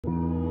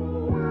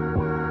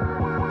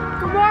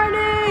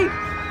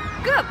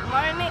Good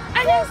morning.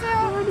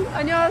 안녕하세요.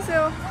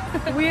 안녕하세요.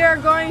 We are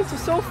going to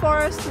Seoul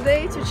Forest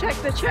today to check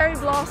the cherry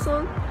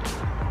blossom.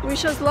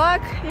 Wish us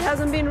luck. It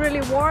hasn't been really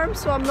warm,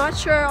 so I'm not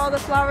sure all the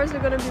flowers are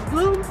going to be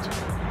bloomed,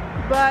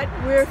 but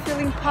we're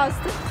feeling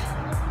positive.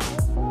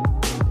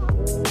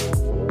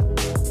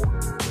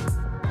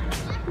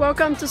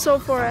 Welcome to Seoul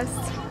Forest.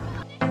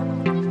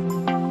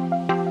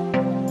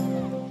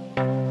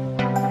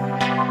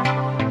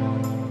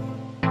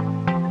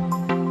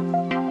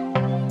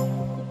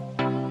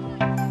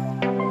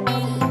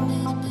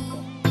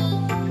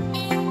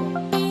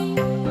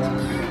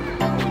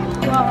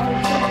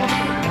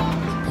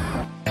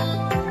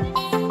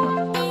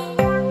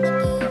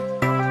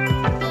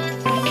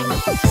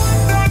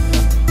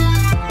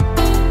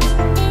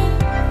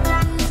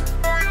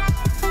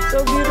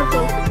 So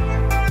beautiful.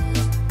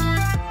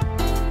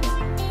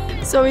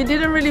 So we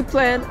didn't really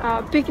plan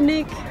a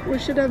picnic. We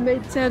should have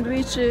made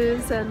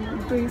sandwiches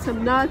and bring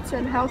some nuts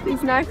and healthy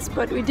snacks,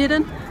 but we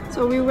didn't.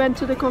 So we went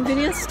to the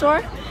convenience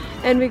store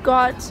and we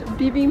got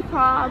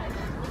bibimbap,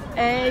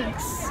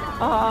 eggs,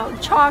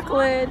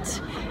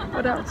 chocolate,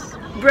 what else?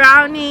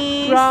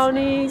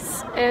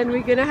 Brownies, and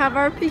we're gonna have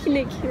our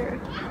picnic here.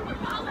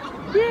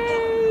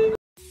 Yay!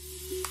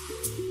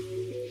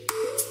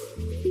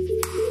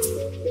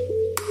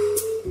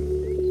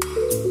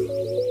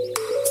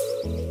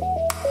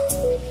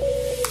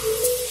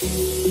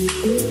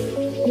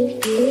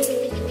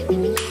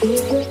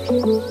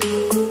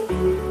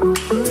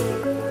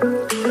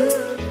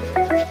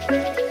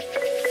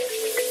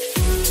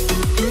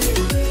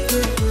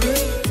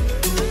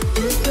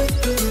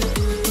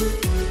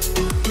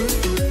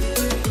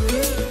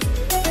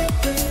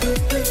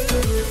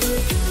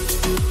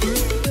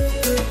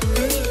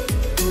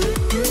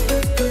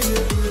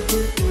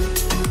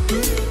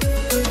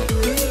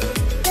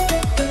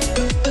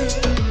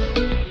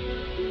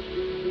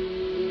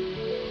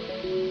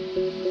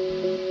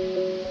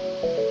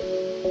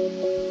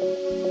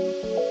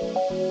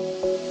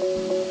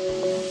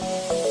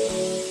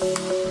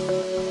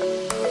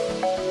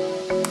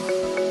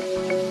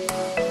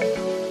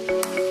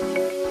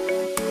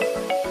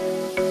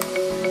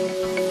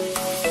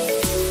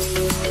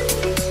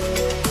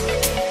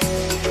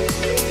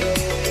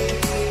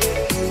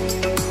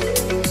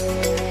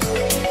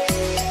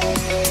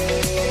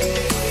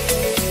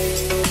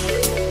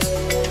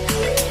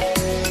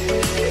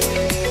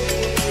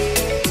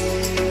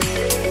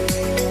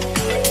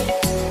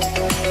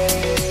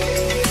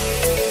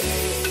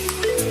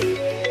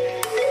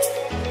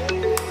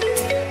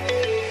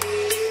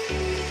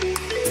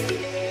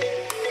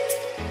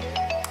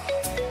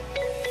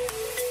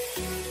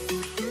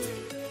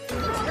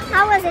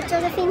 How was it,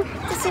 Josephine,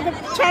 to see the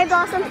cherry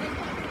blossom?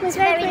 It was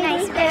very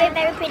nice,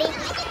 very pretty,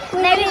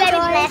 very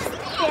blessed.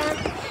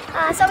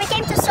 Yeah. So we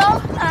came to Seoul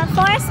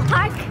Forest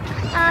Park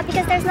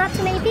because there's not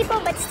too many people,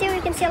 but still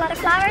you can see a lot of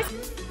flowers.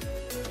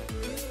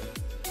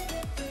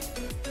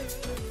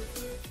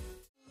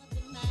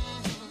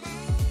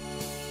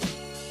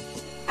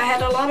 I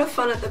had a lot of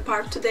fun at the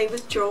park today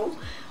with Joel,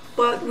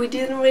 but we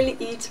didn't really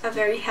eat a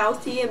very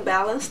healthy and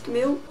balanced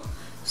meal.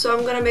 So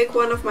I'm gonna make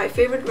one of my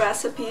favorite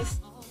recipes.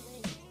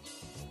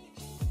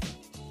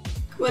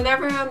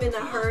 Whenever I'm in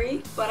a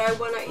hurry, but I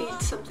want to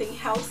eat something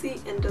healthy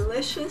and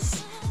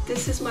delicious,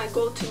 this is my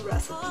go-to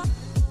recipe.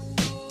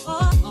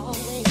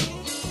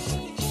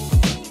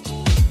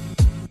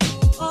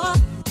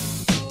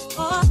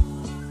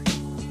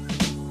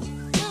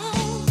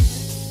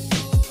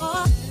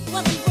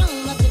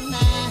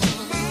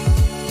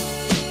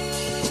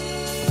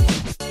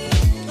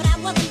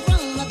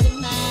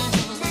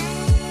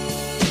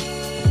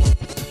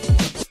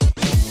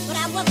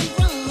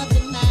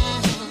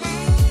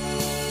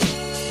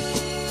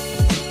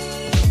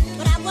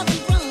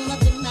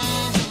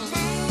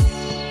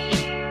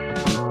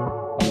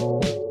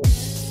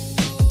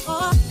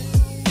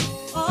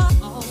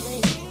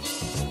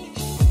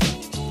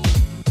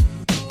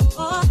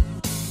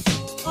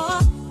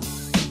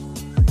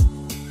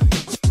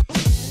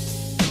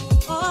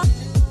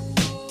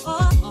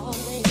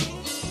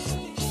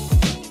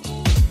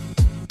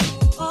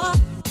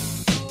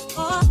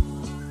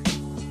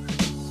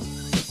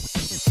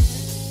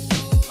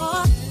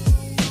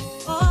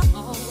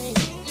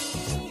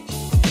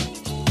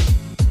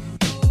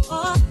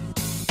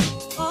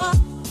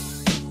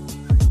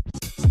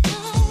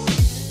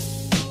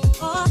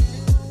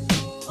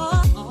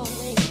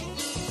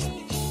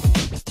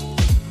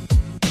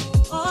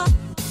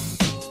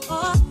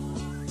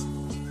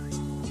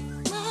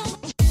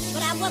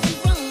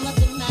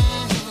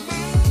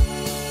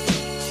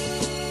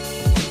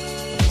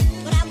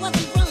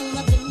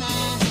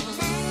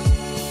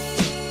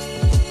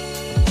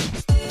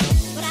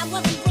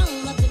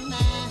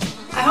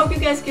 I hope you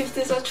guys give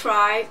this a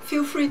try.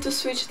 Feel free to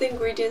switch the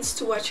ingredients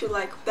to what you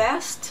like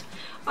best.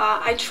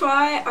 I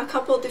try a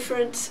couple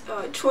different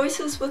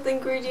choices with the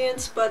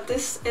ingredients, but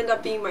this ended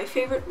up being my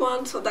favorite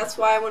one, so that's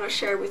why I want to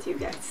share with you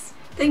guys.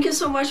 Thank you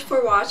so much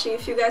for watching.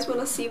 If you guys want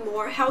to see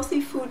more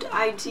healthy food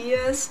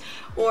ideas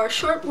or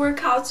short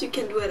workouts, you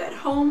can do it at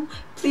home.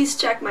 Please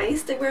check my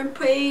Instagram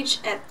page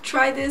at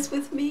Try This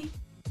With Me.